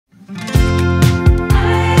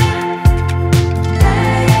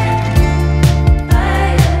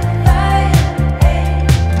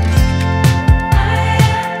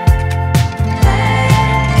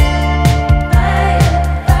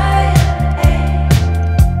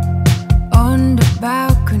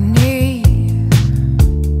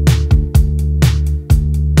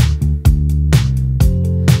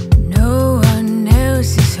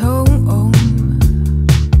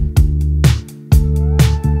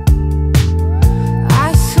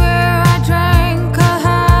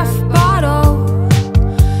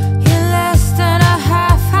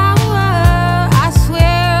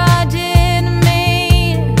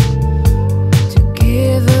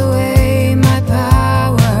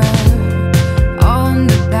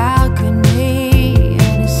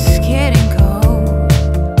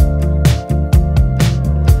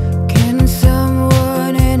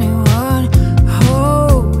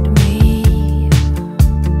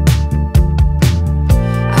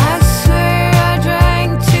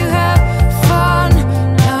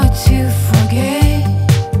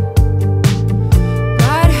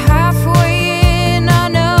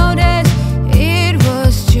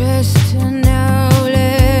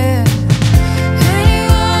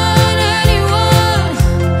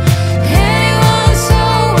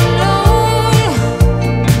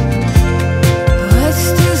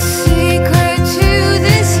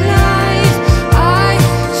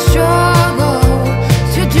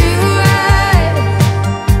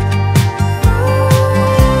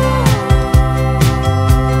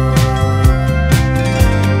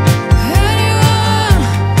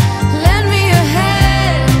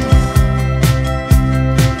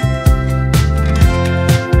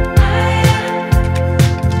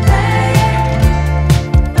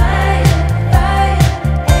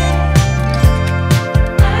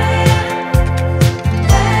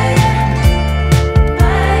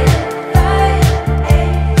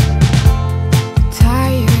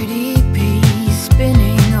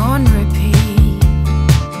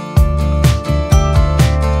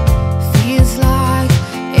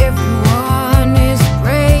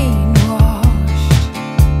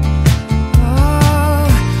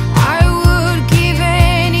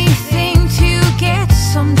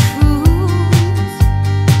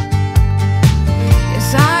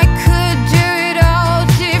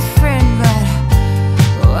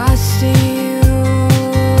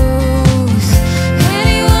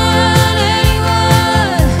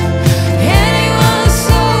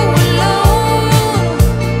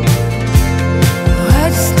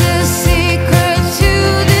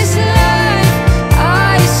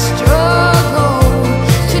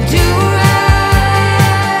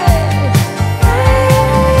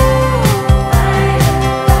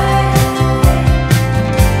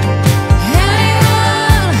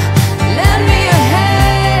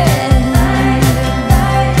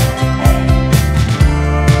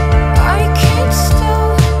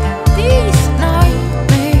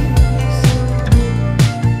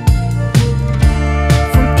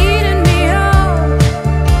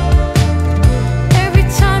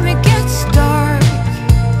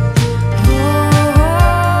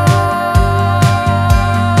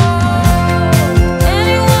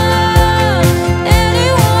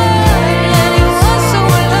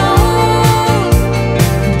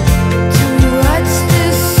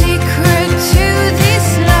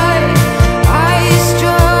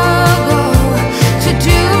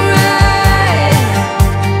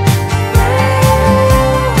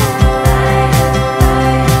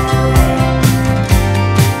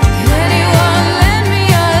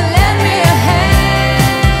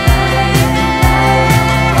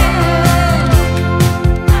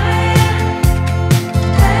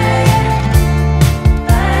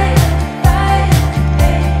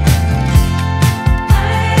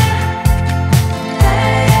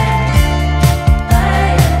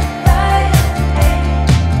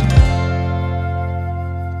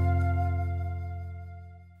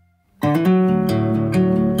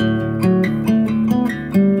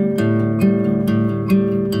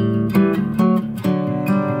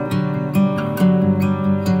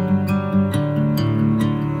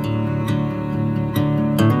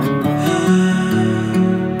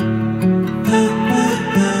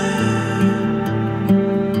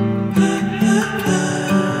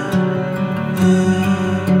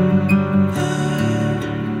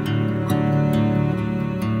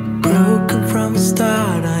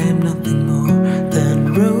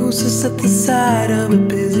side of a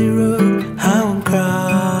busy road. How I'm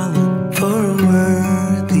crawling for a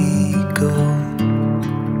worthy goal.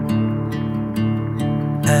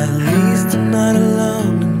 At least I'm not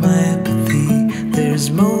alone in my empathy. There's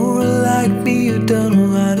more like me who don't know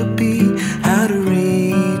how to be, how to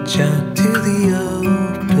reach out to the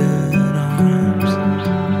open arms,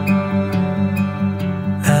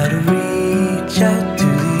 how to reach out to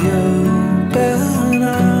the open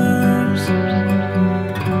arms.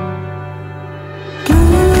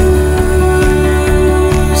 Blue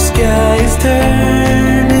skies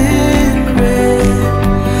turning red,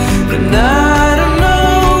 and I don't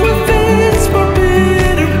know if it's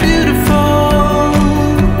forbidden or beautiful.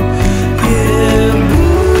 Yeah,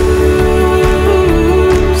 blue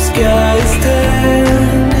skies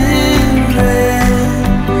turning red,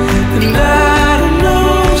 and I don't know,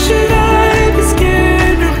 should I be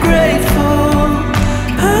scared or grateful?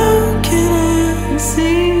 How can I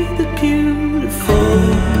see the beautiful?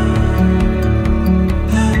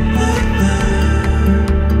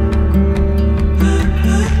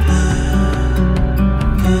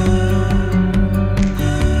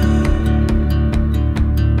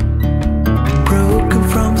 Broken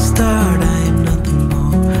from the start, I am nothing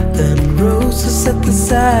more than roses at the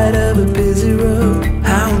side of a busy road.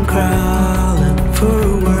 How I'm crawling for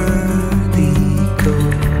a worthy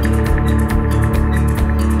goal.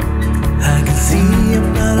 I can see I'm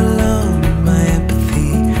not alone in my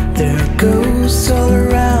empathy. There are ghosts all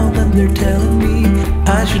around and they're telling me I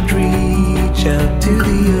should reach out to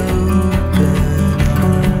the open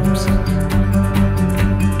arms.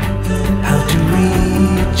 How to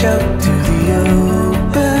reach out to the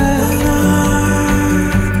open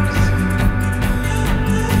arms.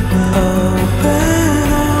 Open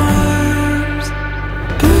arms.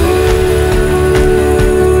 Blue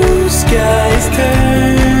skies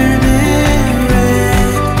turning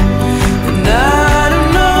red, and I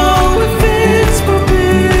don't know if it's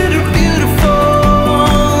forbidden or beautiful.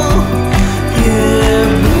 Yeah,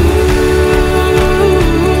 blue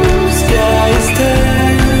skies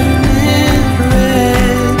turning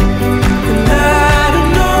red, and I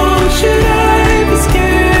don't know, should I be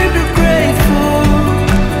scared or grateful?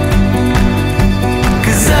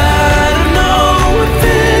 'Cause I don't know if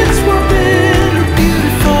it's forbidden or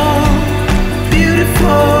beautiful,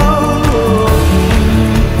 beautiful.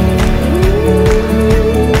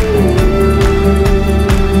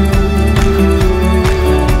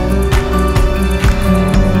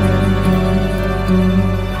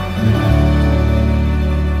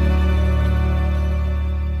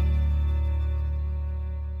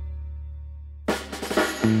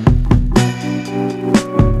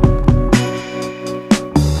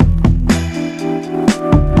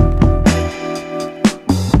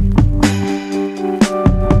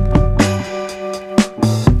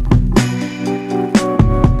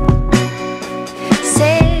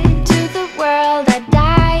 Say to the world I'd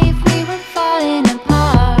die if we were falling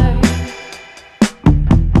apart.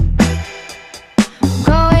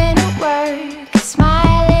 Going to work,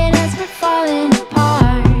 smiling as we're falling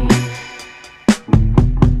apart.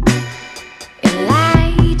 You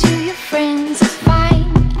lie to your friends as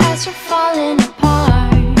fine as you're falling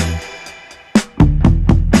apart.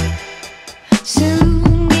 Soon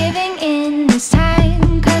giving in this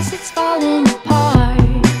time, 'cause it's falling apart.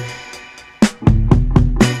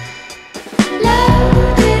 Love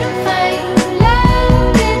didn't find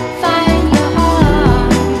your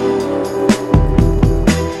heart.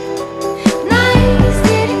 Nights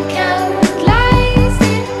didn't count, lies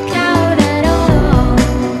didn't count at all.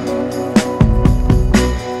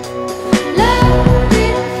 Love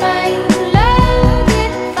didn't find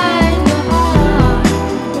your heart.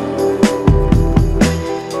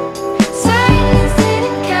 Silence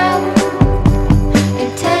didn't count,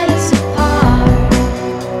 it tear us apart.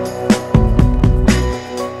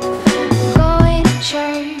 Going to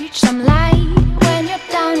church, some light when you're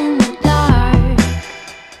down in the dark.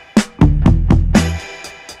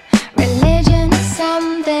 Religion is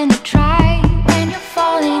something to try when you're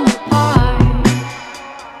falling apart.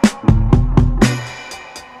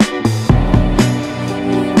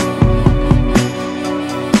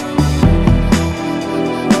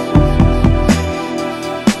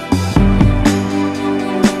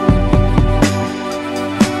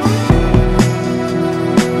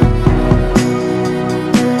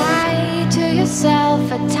 You lie to yourself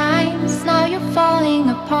at times, now you're falling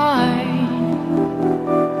apart.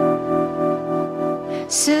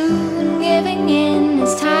 Soon giving in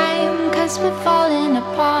this time, 'cause we're falling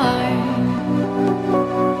apart.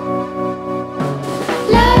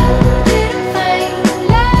 Love didn't find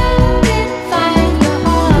your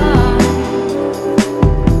heart.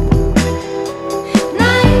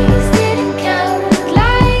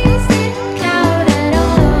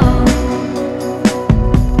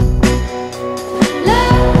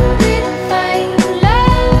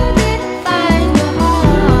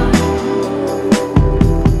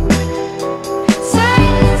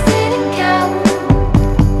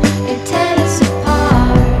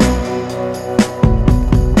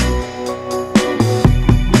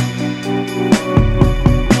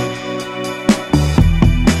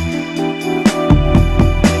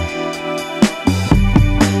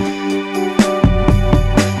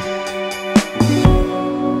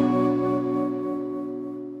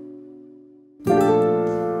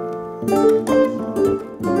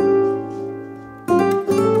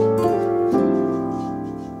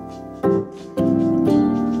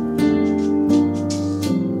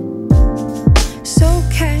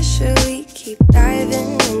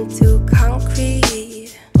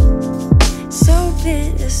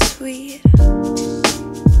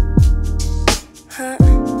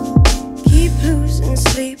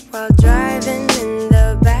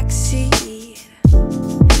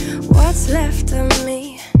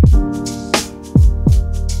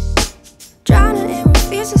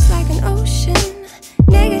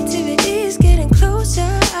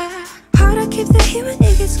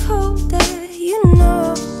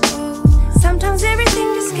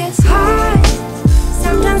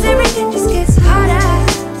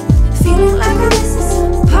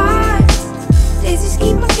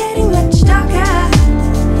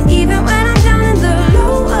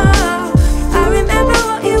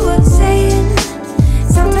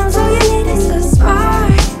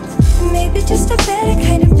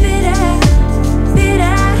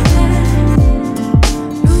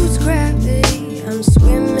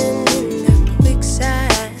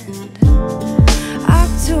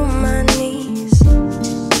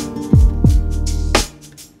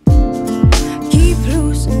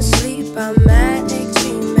 losing sleep. I'm manic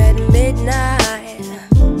dream at midnight.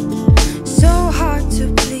 So hard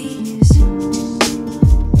to please.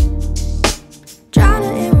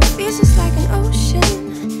 Drowning in what feels just like an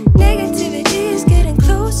ocean. Negativity is getting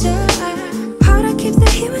closer. Hard to keep the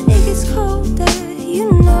heat when it gets colder.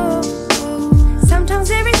 You know,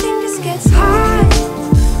 sometimes everything just gets hard.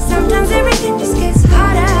 Sometimes everything just gets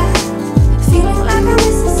harder. Feeling like I'm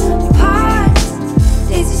missing some parts.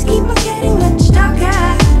 Days just keep on getting much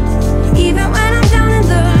darker. Even when I'm down in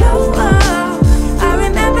the low,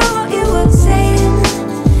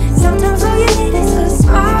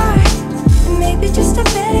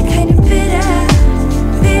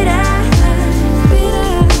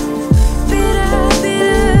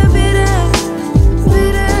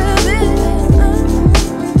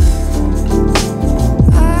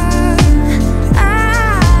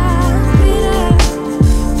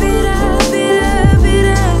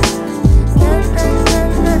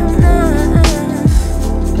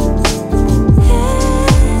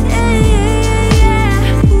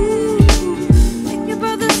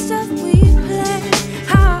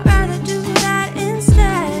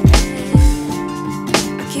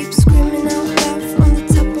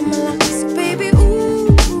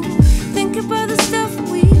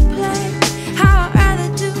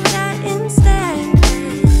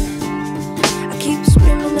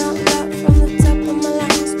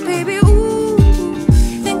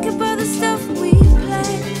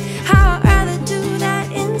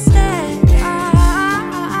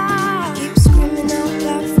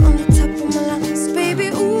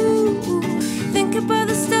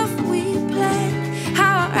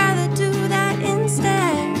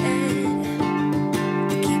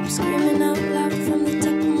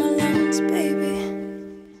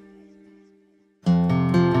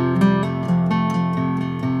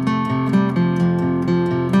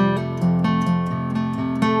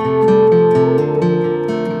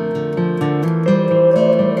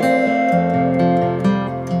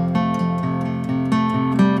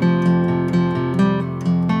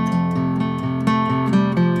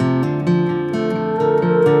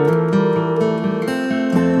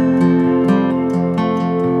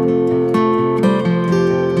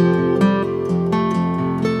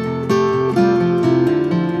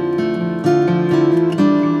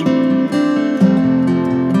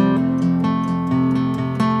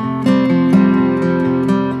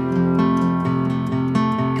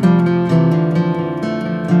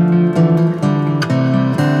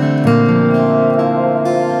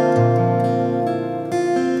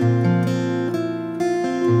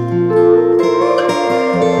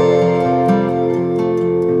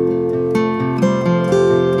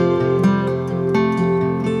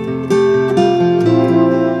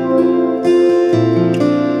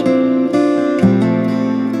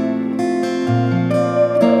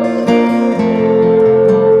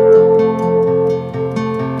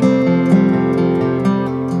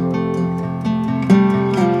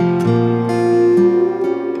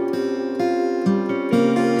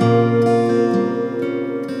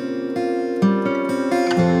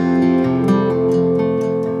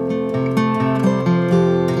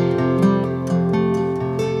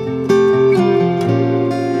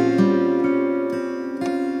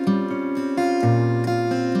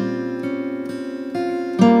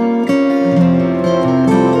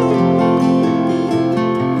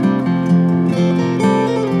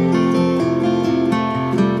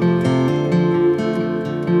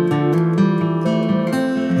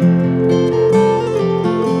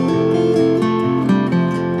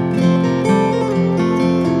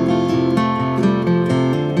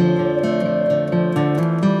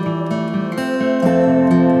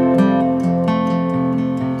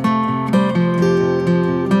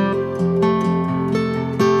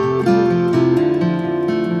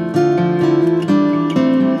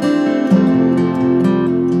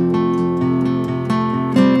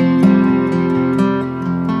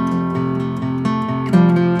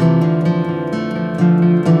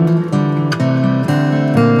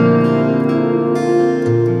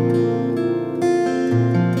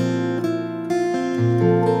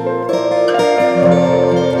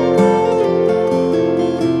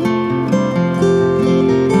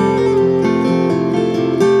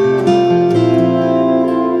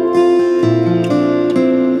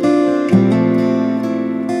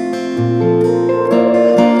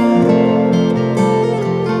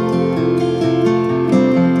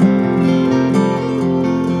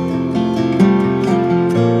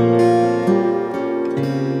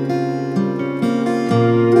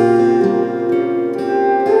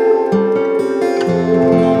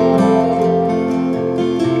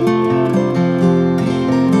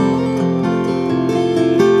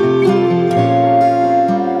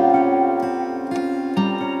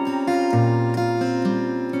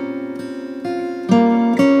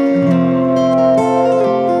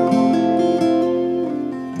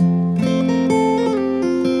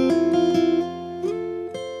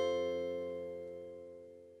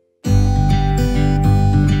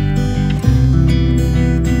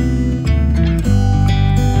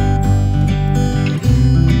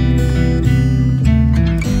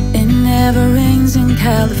 never rains in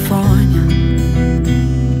California.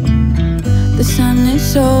 The sun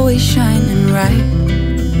is always shining bright.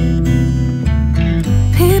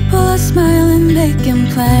 People are smiling, making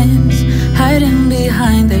plans, hiding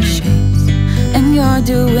behind their shades, and you're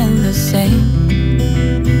doing the same.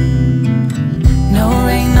 No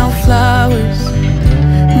rain, no flowers,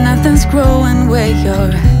 nothing's growing where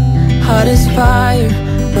you're at. Heart is fire,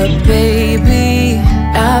 but baby,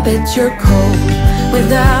 I bet you're cold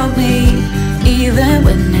without me, even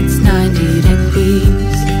when it's 90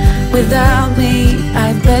 degrees. Without me,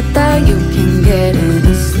 I bet that you can get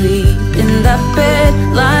any sleep in that bed,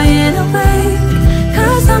 lying awake.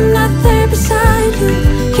 Cause I'm not there beside you,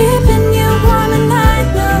 keeping you warm and I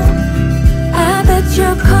know I bet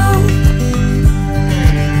you're cold.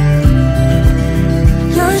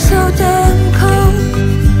 You're so damn cold.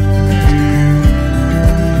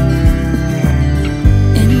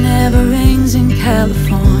 It never rains in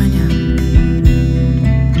California.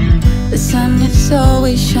 The sun is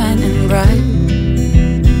always shining bright.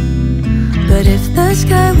 But if the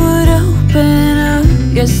sky would open up,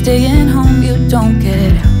 you're staying home, you don't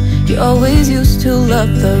get out. You always used to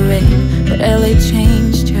love the rain, but LA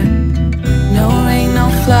changed you. No rain, no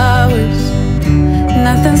flowers,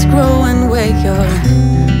 nothing's growing where you're at.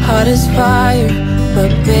 Heart is fire,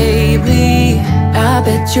 but baby, I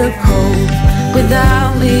bet you're cold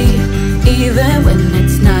without me, even when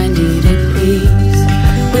it's 90 degrees.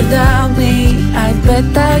 Without me, I bet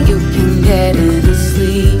that you can get any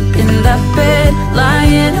sleep in that bed,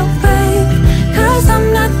 lying awake. Cause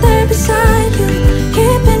I'm not there beside you,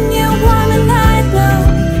 keeping you warm and I know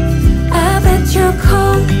I bet you're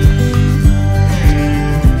cold.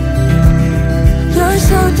 You're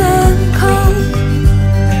so damn cold.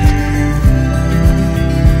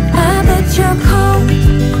 I bet you're cold.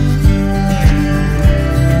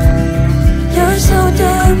 You're so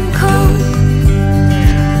damn cold.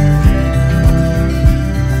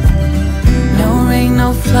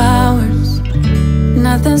 No flowers,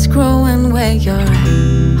 nothing's growing where you're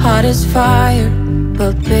at. Heart is fire,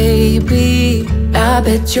 but baby, I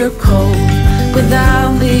bet you're cold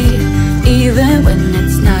without me, even when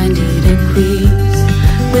it's 90 degrees.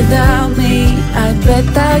 Without me, I bet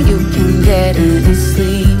that you can get any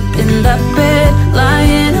sleep in that bed,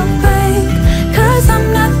 lying awake. Cause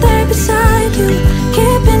I'm not there beside you,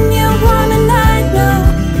 keeping you warm and I know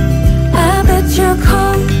I bet you're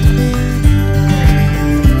cold.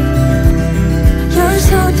 You're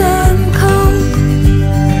so damn cold.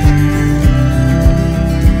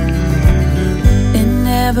 It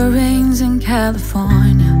never rains in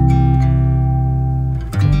California.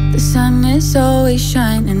 The sun is always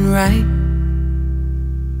shining bright.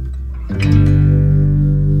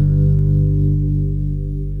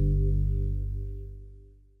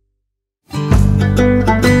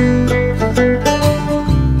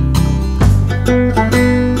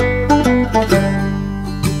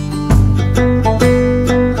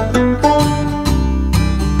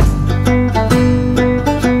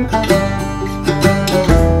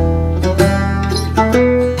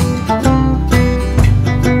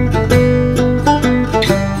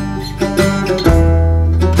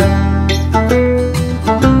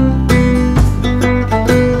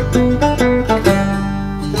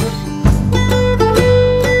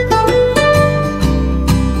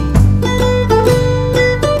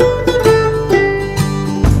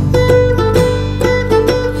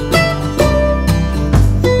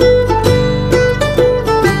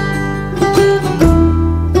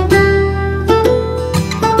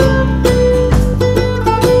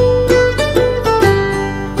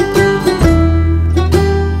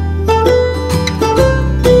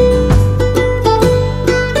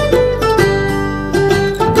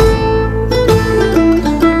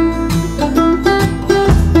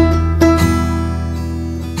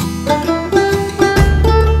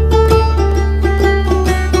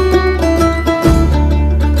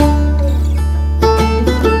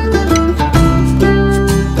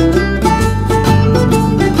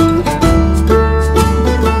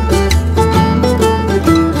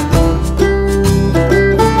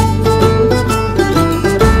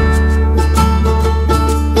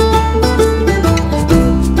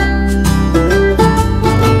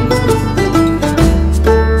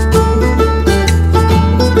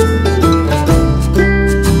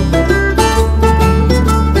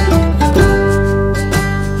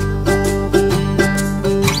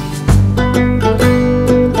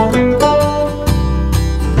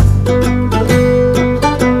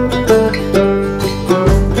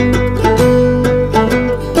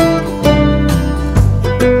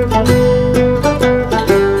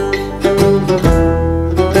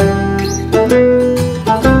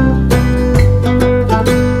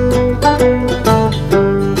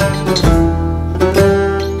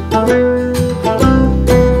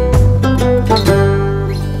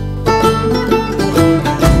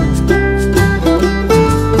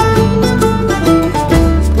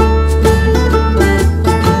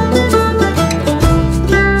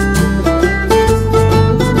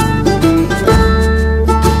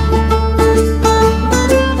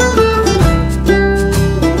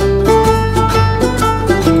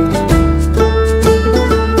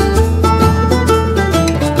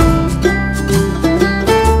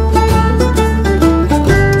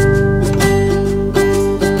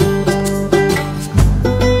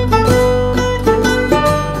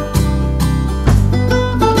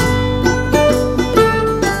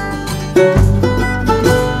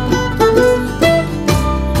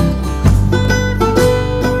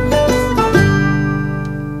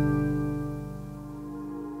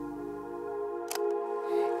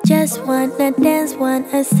 Just wanna dance,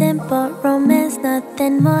 want a simple romance,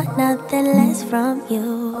 nothing more, nothing less from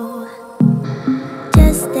you.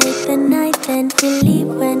 Just stay the night, then you leave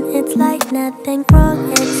when it's like nothing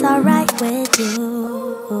wrong, it's alright with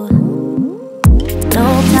you.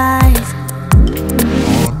 No ties,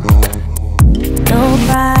 no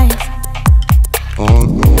price,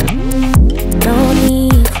 no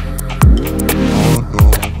need,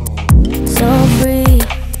 so free.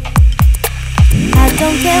 I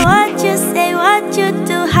don't care what you say, what you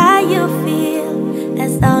do, how you feel,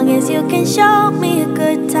 as long as you can show me a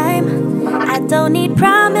good time. I don't need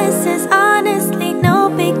promises, honestly, no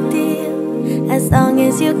big deal, as long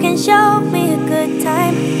as you can show me a good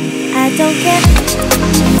time. I don't care.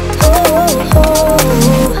 Oh, oh,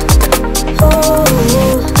 oh, oh.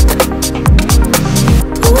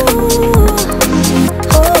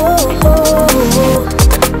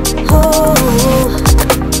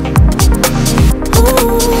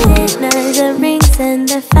 And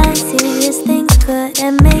the fanciest things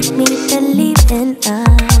couldn't make me believe in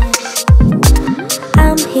us.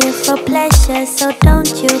 I'm here for pleasure, so don't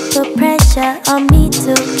you put pressure on me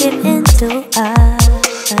to give into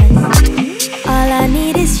us. All I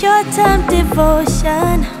need is short-term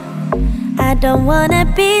devotion. I don't wanna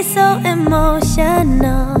be so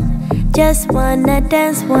emotional. Just wanna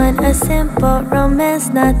dance, want a simple romance,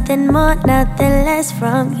 nothing more, nothing less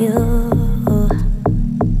from you.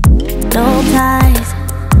 No ties,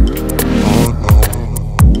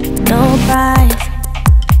 no price,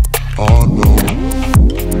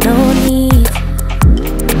 no need,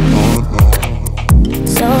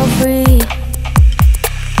 so free.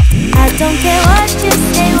 I don't care what you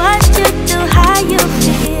say, what you do, how you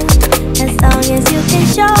feel, as long as you can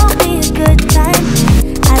show me a good time.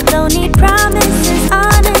 I don't need promises,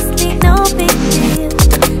 honestly, no big deal,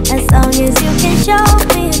 as long as you can show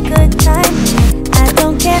me a good time. I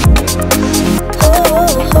don't care. Oh,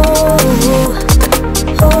 oh,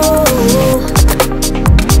 oh, oh.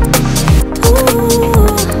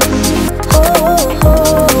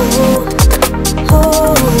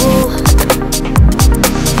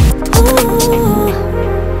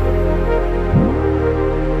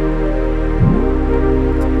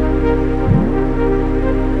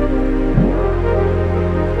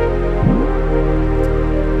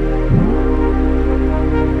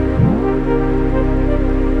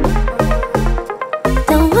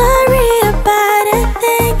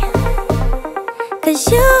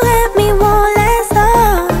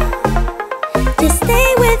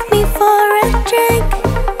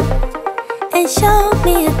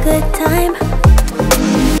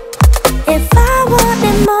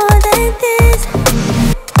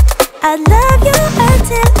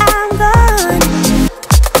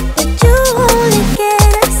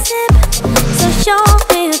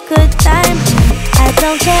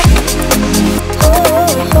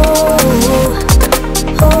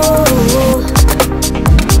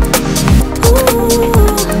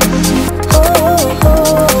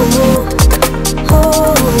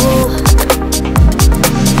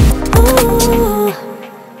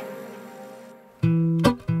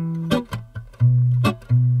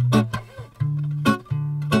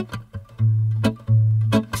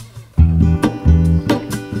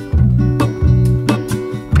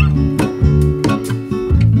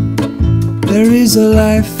 There's a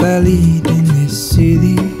life I lead in this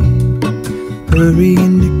city,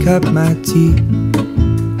 hurrying to cut my teeth.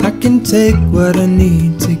 I can take what I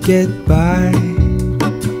need to get by,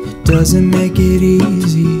 it doesn't make it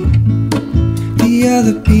easy. The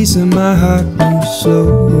other piece of my heart moves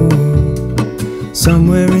slow,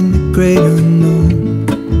 somewhere in the great unknown.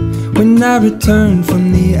 When I return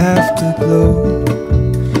from the afterglow,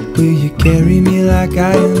 will you carry me like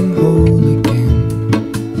I am whole again?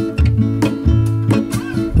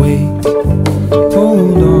 Wait,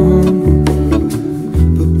 hold on,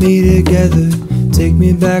 put me together, take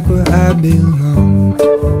me back where I belong.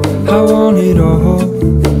 I want it all,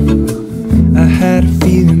 I had a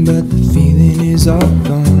feeling but the feeling is all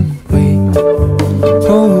gone. Wait,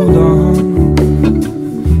 hold on,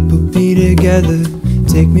 put me together,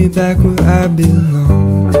 take me back where I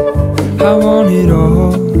belong. I want it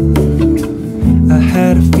all, I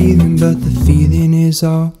had a feeling but the feeling is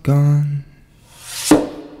all gone.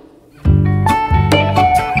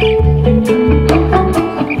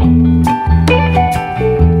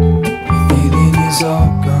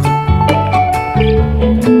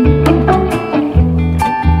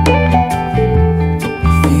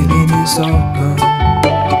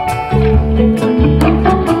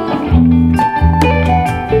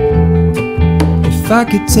 If I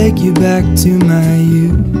could take you back to my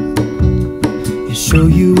youth and show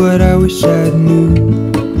you what I wish I knew,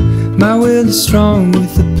 My will is strong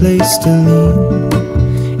with a place to lean.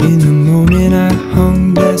 In the moment I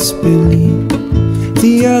hung desperately.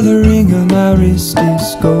 The other ring on my wrist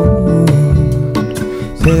is gold,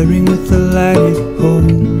 pairing with the light it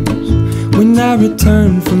holds. When I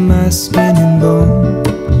return from my skin and bones,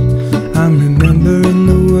 I'm remembering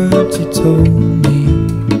the words you told me.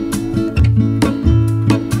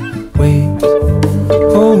 Wait,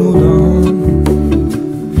 hold on,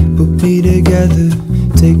 put me together,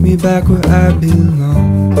 take me back where I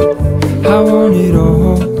belong. I want it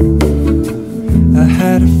all. I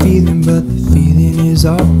had a feeling, but the feeling is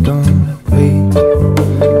all gone. Wait,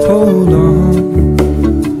 hold on,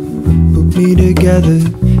 put me together,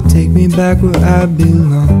 take me back where I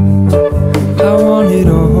belong. I want it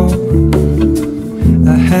all.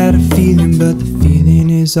 I had a feeling, but the feeling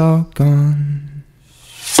is all gone.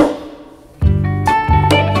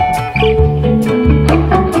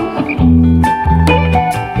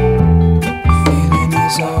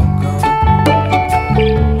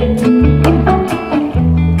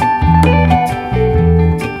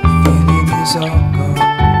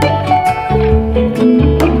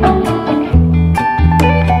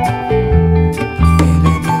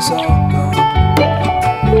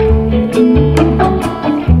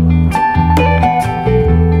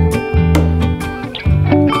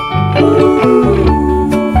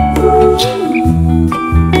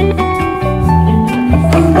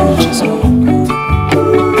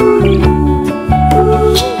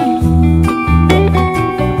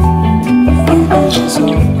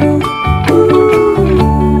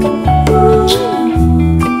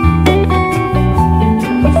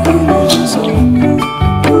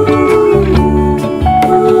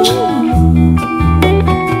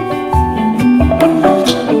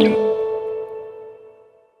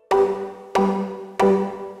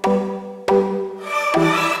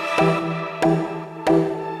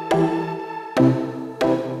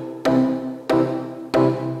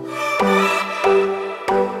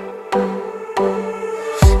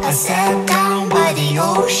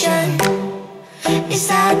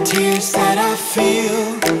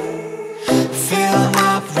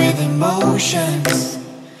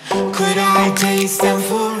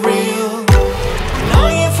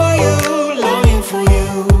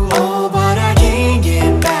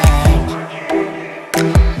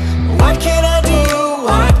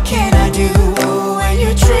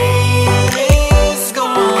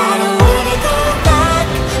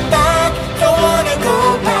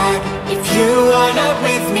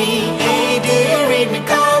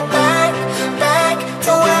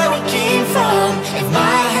 If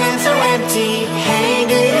my hands are empty,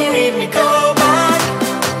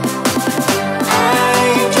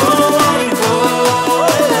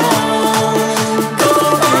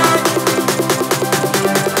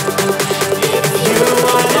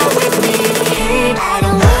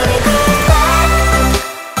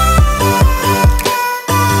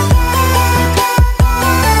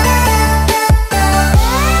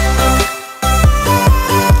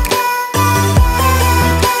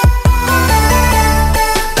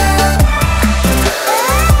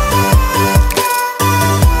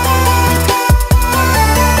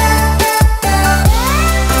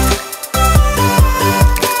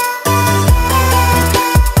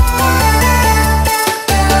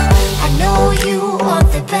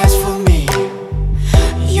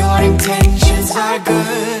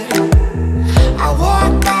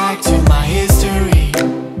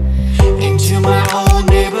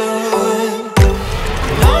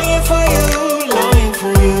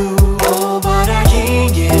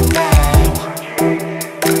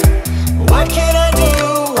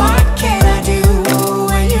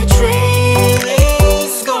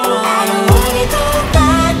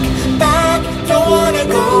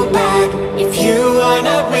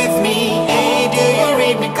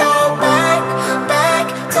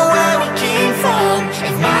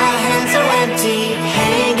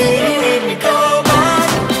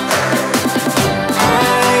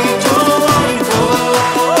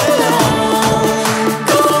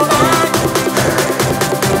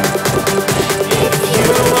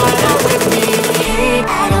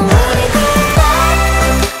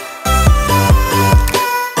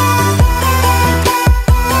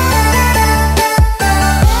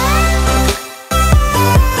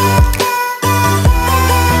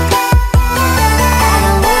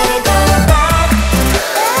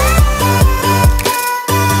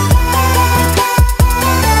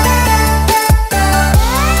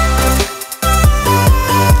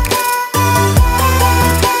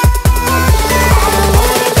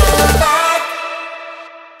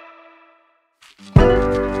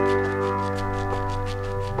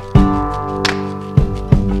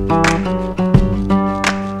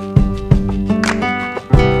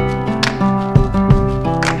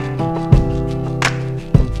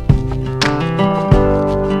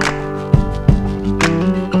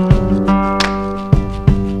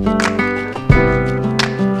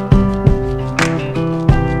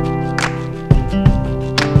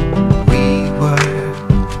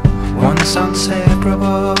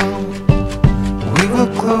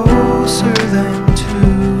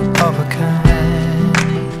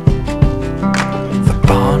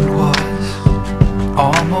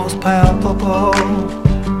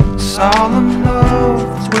 palpable. Solemn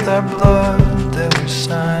oaths with our blood that were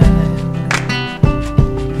signed.